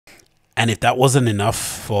And if that wasn't enough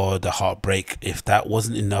for the heartbreak,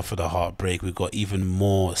 we got even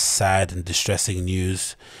more sad and distressing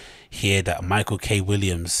news here that Michael K.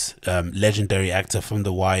 Williams, legendary actor from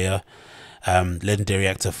The Wire, legendary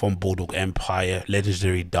actor from Boardwalk Empire,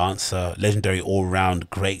 legendary dancer, legendary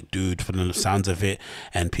all-round great dude from the sounds of it,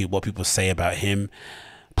 and what people say about him,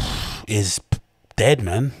 is dead,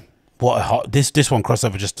 man. This one crossed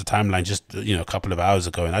over just the timeline just a couple of hours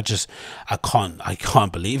ago, and I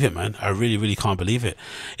can't believe it, man. I really can't believe it.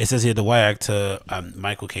 It says here the Wire actor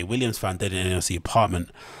Michael K. Williams found dead in an NLC apartment.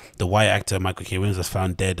 The Wire actor Michael K. Williams was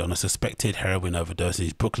found dead on a suspected heroin overdose in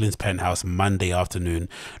his Brooklyn's penthouse Monday afternoon,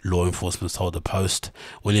 law enforcement told the Post.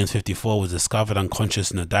 Williams, 54, was discovered unconscious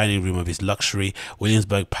in the dining room of his luxury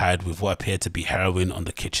Williamsburg pad with what appeared to be heroin on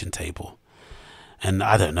the kitchen table. And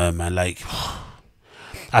I don't know, man, like,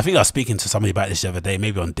 I think I was speaking to somebody about this the other day,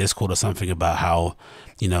 maybe on Discord or something, about how,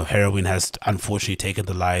 heroin has unfortunately taken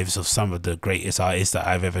the lives of some of the greatest artists that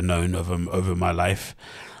I've ever known over my life.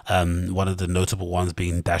 One of the notable ones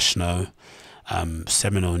being Dash Snow,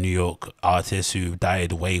 seminal New York artist who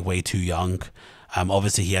died way too young.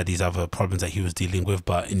 Obviously he had these other problems that he was dealing with,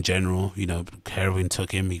 but in general, heroin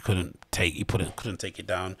took him. He couldn't take it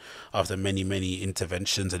down after many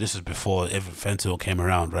interventions, and this was before fentanyl came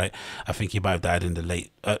around, right? I think he might have died in the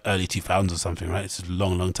early 2000s or something, right? It's a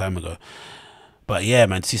long time ago. But yeah,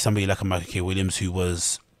 man, to see somebody like a Michael K. Williams, who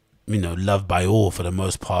was loved by all for the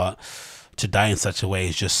most part, to die in such a way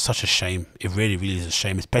is just such a shame. It really is a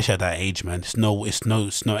shame, especially at that age, man. It's no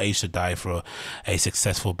age to die for a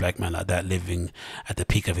successful black man like that, living at the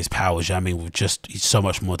peak of his powers. I mean, with just so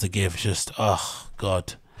much more to give. Just, oh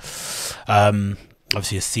God.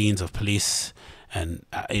 Obviously scenes of police and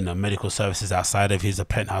medical services outside of his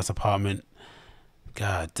penthouse apartment.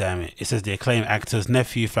 God damn it. It says the acclaimed actor's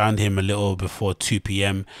nephew found him a little before 2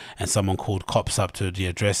 p.m. and someone called cops up to the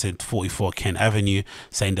address in 44 Kent Avenue,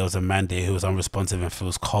 saying there was a man there who was unresponsive and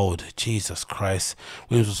feels cold. Jesus Christ.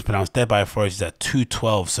 Williams was pronounced dead by authorities at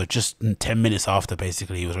 2:12, so just 10 minutes after,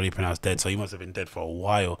 basically, he was already pronounced dead, so he must have been dead for a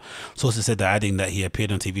while. Sources said that, adding that he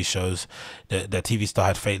appeared on TV shows, the TV star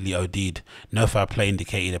had fatally OD'd. No foul play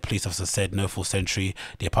indicated, a police officer said, no full sentry.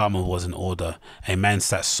 The apartment was in order. A man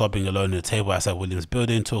sat sobbing alone at a table outside Williams'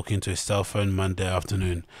 building, talking to his cell phone Monday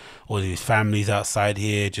afternoon. All of his families outside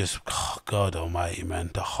here, just, oh, God almighty,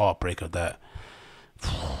 man, the heartbreak of that.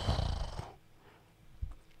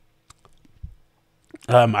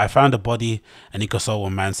 I found a body, an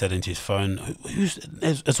Nicaraguan man said into his phone, who's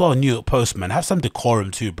as well a New York Post, man. Have some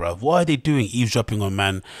decorum too, bro. What are they doing, eavesdropping on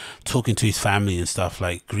man talking to his family and stuff,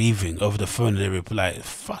 like grieving over the phone? And they reply,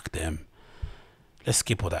 fuck them, let's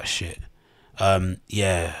skip all that shit.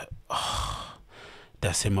 Yeah,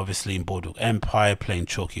 that's him obviously in Boardwalk Empire playing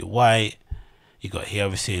Chalky White. You got here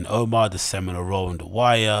obviously in Omar, the seminal role in The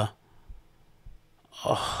Wire.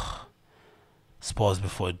 Spoils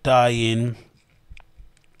before dying.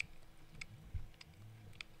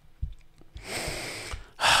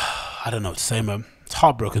 I don't know what to say, man. It's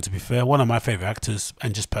heartbroken, to be fair. One of my favorite actors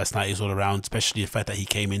and just personalities all around, especially the fact that he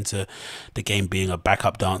came into the game being a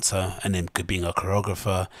backup dancer and then being a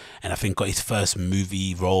choreographer, and I think got his first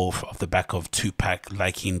movie role off the back of Tupac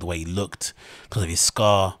liking the way he looked because of his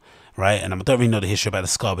scar, right? And I don't really know the history about the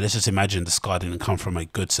scar, but let's just imagine the scar didn't come from a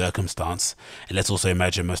good circumstance. And let's also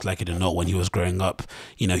imagine, most likely than not, when he was growing up,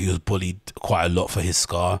 he was bullied quite a lot for his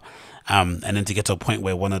scar. And then to get to a point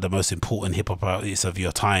where one of the most important hip-hop artists of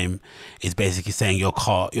your time is basically saying your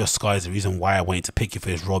scar is the reason why I wanted to pick you for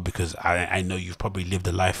this role, because I know you've probably lived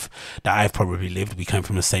a life that I've probably lived. We come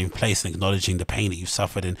from the same place, and acknowledging the pain that you've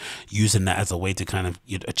suffered and using that as a way to kind of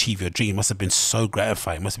achieve your dream must have been so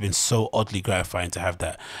gratifying. It must have been so oddly gratifying to have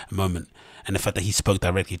that moment. And the fact that he spoke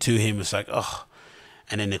directly to him was like, oh.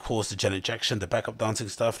 And then of course the Janet Jackson, the backup dancing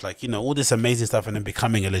stuff, like, all this amazing stuff, and then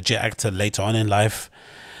becoming a legit actor later on in life.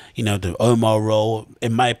 The Omar role,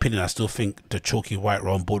 in my opinion, I still think the Chalky White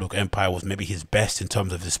role in Boardwalk Empire was maybe his best in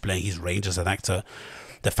terms of displaying his range as an actor.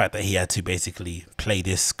 The fact that he had to basically play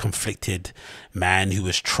this conflicted man who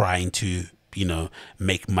was trying to,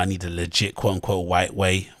 make money the legit quote-unquote white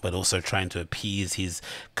way, but also trying to appease his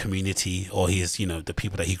community or his, the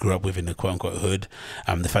people that he grew up with in the quote-unquote hood.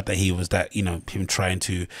 The fact that he was that, him trying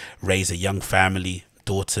to raise a young family,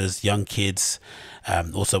 daughters, young kids,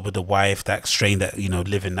 also with the wife, that strain that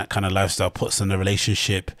living that kind of lifestyle puts in a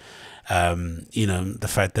relationship, You know, the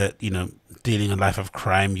fact that, you know, dealing a life of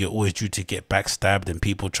crime, you're always due to get backstabbed and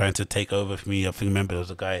people trying to take over for me. I think, remember, there was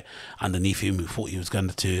a guy underneath him who thought he was going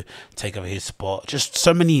to take over his spot. Just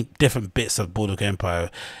so many different bits of Boardwalk Empire,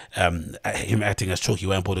 him acting as Chalky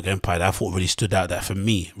White in Boardwalk Empire, that I thought really stood out, that for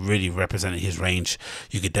me really represented his range.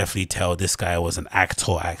 You could definitely tell this guy was an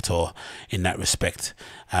actor in that respect,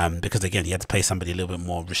 because again, he had to play somebody a little bit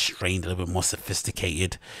more restrained, a little bit more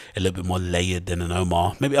sophisticated, a little bit more layered than an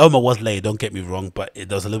Omar. Maybe Omar was layered, don't get me wrong, but there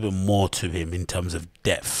was a little bit more to him in terms of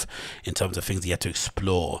depth, in terms of things he had to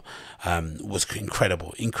explore. Was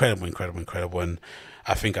incredible. And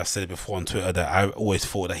I think I've said it before on Twitter that I always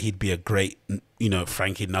thought that he'd be a great, you know,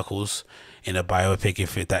 Frankie Knuckles in a biopic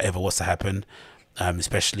if that ever was to happen.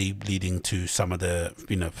 Especially leading to some of the,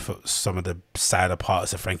 you know, some of the sadder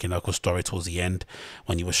parts of Frankie Knuckles' story towards the end,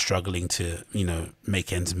 when he was struggling to, you know,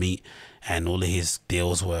 make ends meet, and all of his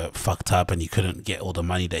deals were fucked up and he couldn't get all the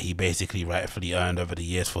money that he basically rightfully earned over the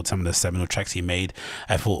years for some of the seminal tracks he made.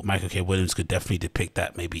 I thought Michael K. Williams could definitely depict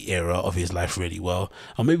that maybe era of his life really well,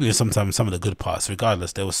 or maybe sometimes some of the good parts.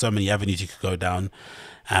 Regardless, there were so many avenues you could go down.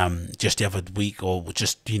 Just the other week, or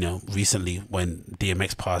just, you know, recently, when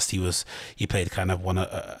DMX passed, he played kind of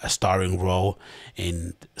a starring role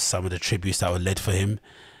in some of the tributes that were led for him.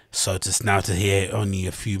 So just now to hear only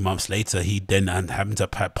a few months later he then happened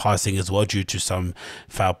up passing as well due to some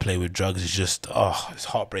foul play with drugs, is just, oh, it's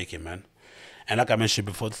heartbreaking, man. And like I mentioned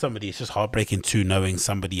before to somebody, it's just heartbreaking too, knowing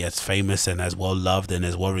somebody as famous and as well loved and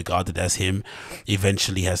as well regarded as him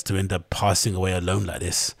eventually has to end up passing away alone like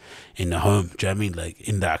this in the home. Do you know what I mean? Like,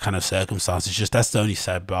 in that kind of circumstance, it's just, that's the only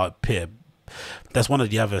sad part. That's one of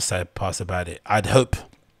the other sad parts about it. I'd hope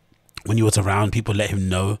when he was around, people let him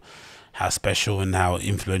know how special and how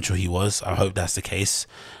influential he was. I hope that's the case.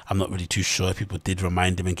 I'm not really too sure if people did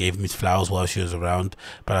remind him and gave him his flowers while she was around,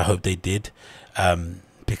 but I hope they did.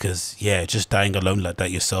 Because yeah, just dying alone like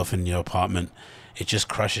that yourself in your apartment, it just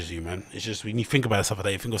crushes you, man. It's just, when you think about stuff like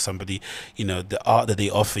that, you think of somebody, you know, the art that they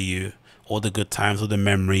offer you, all the good times, all the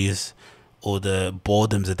memories, all the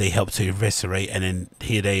boredoms that they help to eviscerate, and then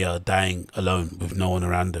here they are dying alone with no one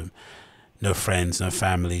around them, no friends, no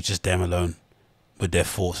family, just them alone with their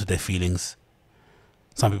thoughts, with their feelings.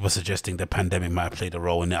 Some people are suggesting the pandemic might have played a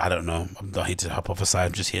role in it. I don't know. I'm not here to hypothesize.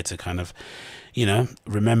 I'm just here to kind of, you know,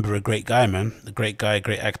 remember a great guy, man. A great guy, a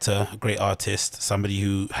great actor, a great artist, somebody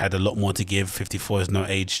who had a lot more to give. 54 is no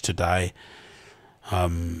age to die.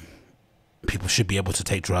 People should be able to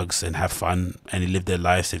take drugs and have fun and live their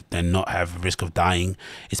lives and not have a risk of dying,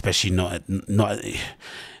 especially not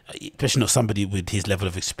somebody with his level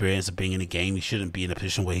of experience of being in a game. He shouldn't be in a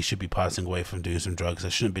position where he should be passing away from doing some drugs. That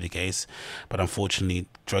shouldn't be the case. But unfortunately,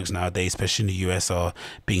 drugs nowadays, especially in the US, are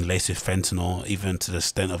being laced with fentanyl, even to the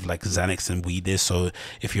extent of like Xanax and weed is. So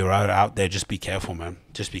if you're out there, just be careful, man.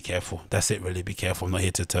 Just be careful. That's it, really. Be careful. I'm not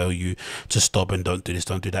here to tell you to stop and don't do this,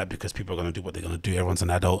 don't do that, because people are going to do what they're going to do. Everyone's an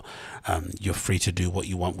adult. You're free to do what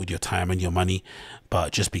you want with your time and your money,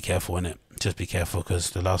 but just be careful, innit? Just be careful, because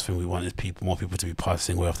the last thing we want is more people to be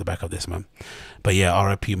passing away off the back of this, man. But yeah,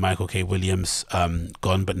 R.I.P. Michael K. Williams.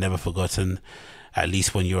 Gone but never forgotten. At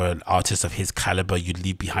least when you're an artist of his caliber, you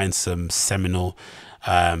leave behind some seminal,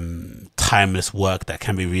 timeless work that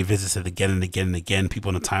can be revisited again and again and again. People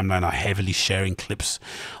on the timeline are heavily sharing clips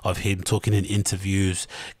of him talking in interviews,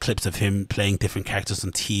 clips of him playing different characters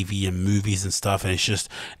on TV and movies and stuff, and it's just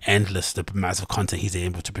endless, the amounts of content he's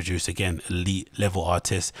able to produce. Again, elite level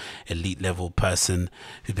artist, elite level person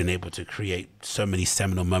who's been able to create so many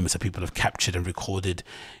seminal moments that people have captured and recorded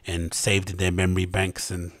and saved in their memory banks.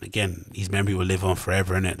 And again, his memory will live on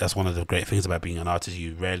forever, innit? That's one of the great things about being an artist.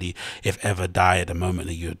 You rarely, if ever, die at the moment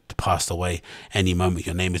that you're passed away. Any moment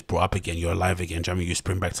your name is brought up again, you're alive again. Do you know what I mean? You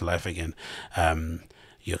spring back to life again.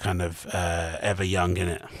 You're kind of ever young,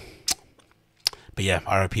 innit? But yeah,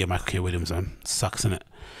 R.I.P. Michael K. Williams, man. Sucks, innit?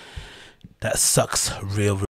 That sucks real